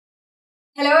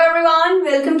Hello everyone,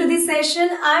 welcome to this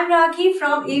session. I'm Rakhi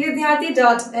from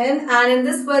evidyarthi.in and in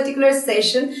this particular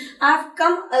session, I've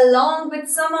come along with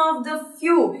some of the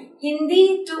few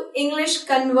Hindi to English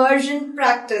conversion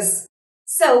practice.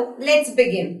 So, let's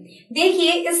begin.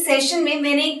 देखिए इस session में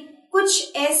मैंने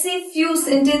कुछ ऐसे few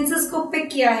sentences को pick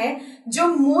किया है जो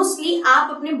मोस्टली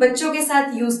आप अपने बच्चों के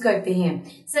साथ यूज करते हैं.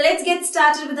 So let's get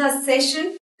started with our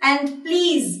session and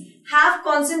please have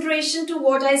concentration to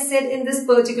what I said in this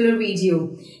particular video.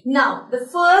 Now, the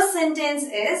first sentence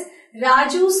is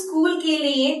Raju school के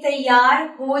लिए तैयार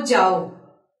हो जाओ.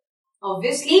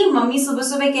 Obviously, मम्मी सुबह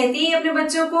सुबह कहती है अपने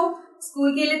बच्चों को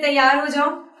स्कूल के लिए तैयार हो जाओ.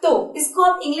 तो इसको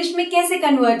आप इंग्लिश में कैसे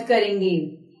कन्वर्ट करेंगे?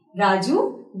 Raju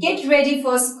get ready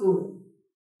for school.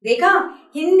 देखा,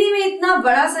 हिंदी में इतना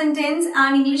बड़ा सेंटेंस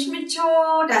एंड इंग्लिश में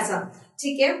छोटा सा.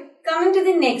 ठीक है, coming to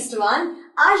the next one.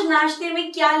 आज नाश्ते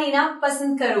में क्या लेना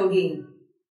पसंद करोगे?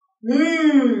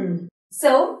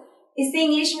 सो इसे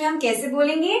इंग्लिश में हम कैसे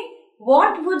बोलेंगे?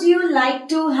 What would you like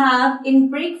to have in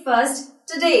breakfast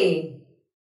today?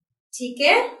 ठीक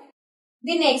है.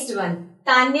 The next one.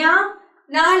 तान्या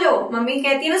नहा लो. मम्मी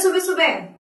कहती है ना सुबह सुबह.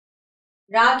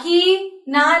 राखी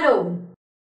नहा लो.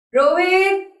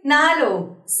 रोहित नहा लो.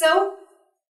 So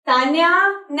तान्या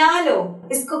नहा लो.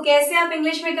 इसको कैसे आप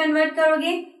इंग्लिश में कन्वर्ट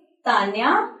करोगे?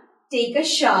 तान्या टेक अ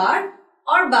शावर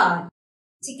और बाथ.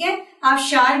 ठीक है, आप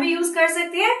शावर भी यूज कर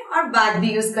सकते हैं और बाथ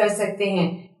भी यूज कर सकते हैं.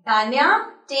 तान्या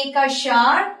टेक अ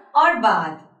शावर और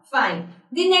bath. Fine.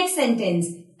 The next sentence.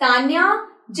 Tanya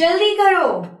जल्दी करो,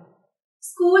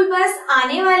 स्कूल बस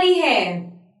आने वाली है.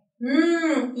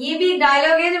 ये भी एक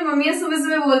डायलॉग है जो मम्मियां सुबह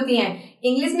सुबह बोलती हैं.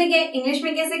 इंग्लिश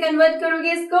में कैसे कन्वर्ट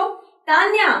करोगे इसको?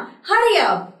 Tanya hurry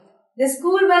up, the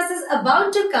school bus is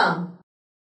about to come.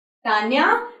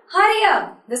 Tanya hurry up,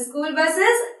 the school bus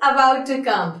is about to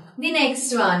come. The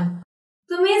next one.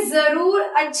 तुम्हें जरूर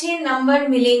अच्छे नंबर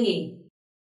मिलेंगे.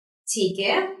 ठीक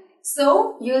है, so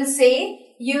you'll say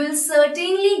you will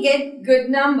certainly get good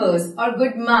numbers or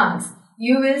good marks.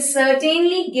 You will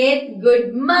certainly get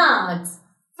good marks.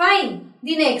 Fine.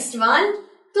 The next one.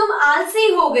 तुम आलसी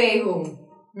हो गए हो.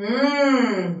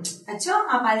 अच्छा,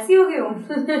 आप आलसी हो गए हो.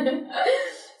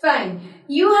 Fine.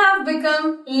 You have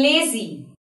become lazy.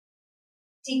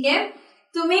 ठीक है,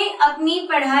 तुम्हें अपनी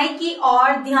पढ़ाई की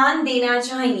ओर ध्यान देना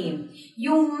चाहिए.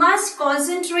 You must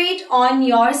concentrate on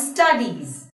your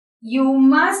studies. You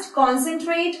must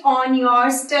concentrate on your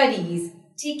studies.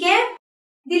 ठीक है.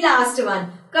 The last one.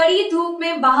 कड़ी धूप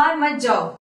में बाहर मत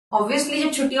जाओ. ऑब्वियसली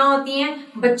जब छुट्टियां होती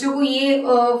हैं बच्चों को ये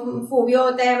फोबिया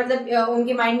होता है, मतलब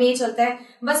उनके माइंड में ये चलता है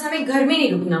बस हमें घर में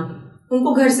नहीं रुकना.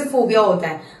 उनको घर से फोबिया होता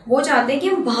है. वो चाहते हैं कि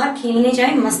हम बाहर खेलने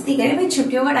जाएं, मस्ती करें, भाई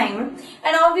छुट्टियों का टाइम है.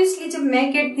 एंड ऑब्वियसली जब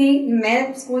मैं किड थी,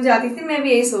 मैं स्कूल जाती थी, मैं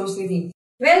भी यही सोचती थी.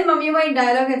 वेल मम्मी का एक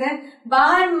डायलॉग कहता है,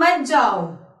 बाहर मत जाओ,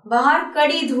 बाहर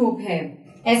कड़ी धूप है.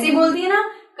 ऐसे बोलती है ना,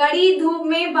 कड़ी धूप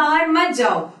में बाहर मत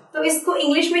जाओ. तो इसको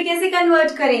इंग्लिश में कैसे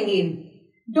कन्वर्ट करेंगे?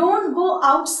 Don't go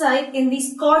outside in the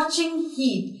scorching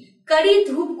heat. कड़ी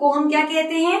धूप को हम क्या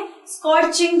कहते हैं?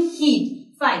 Scorching heat.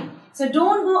 Fine. So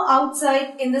don't go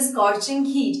outside in the scorching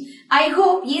heat. I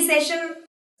hope ये सेशन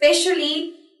स्पेशली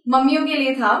मम्मियों के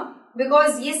लिए था,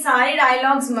 बिकॉज ये सारे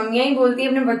डायलॉग्स मम्मियां ही बोलती है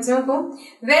अपने बच्चों को.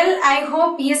 वेल आई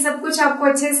होप ये सब कुछ आपको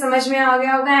अच्छे से समझ में आ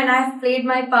गया होगा. And I have played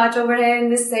my part over here in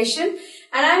this session.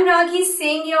 And I am rakhi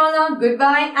saying you all good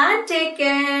bye and take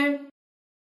care.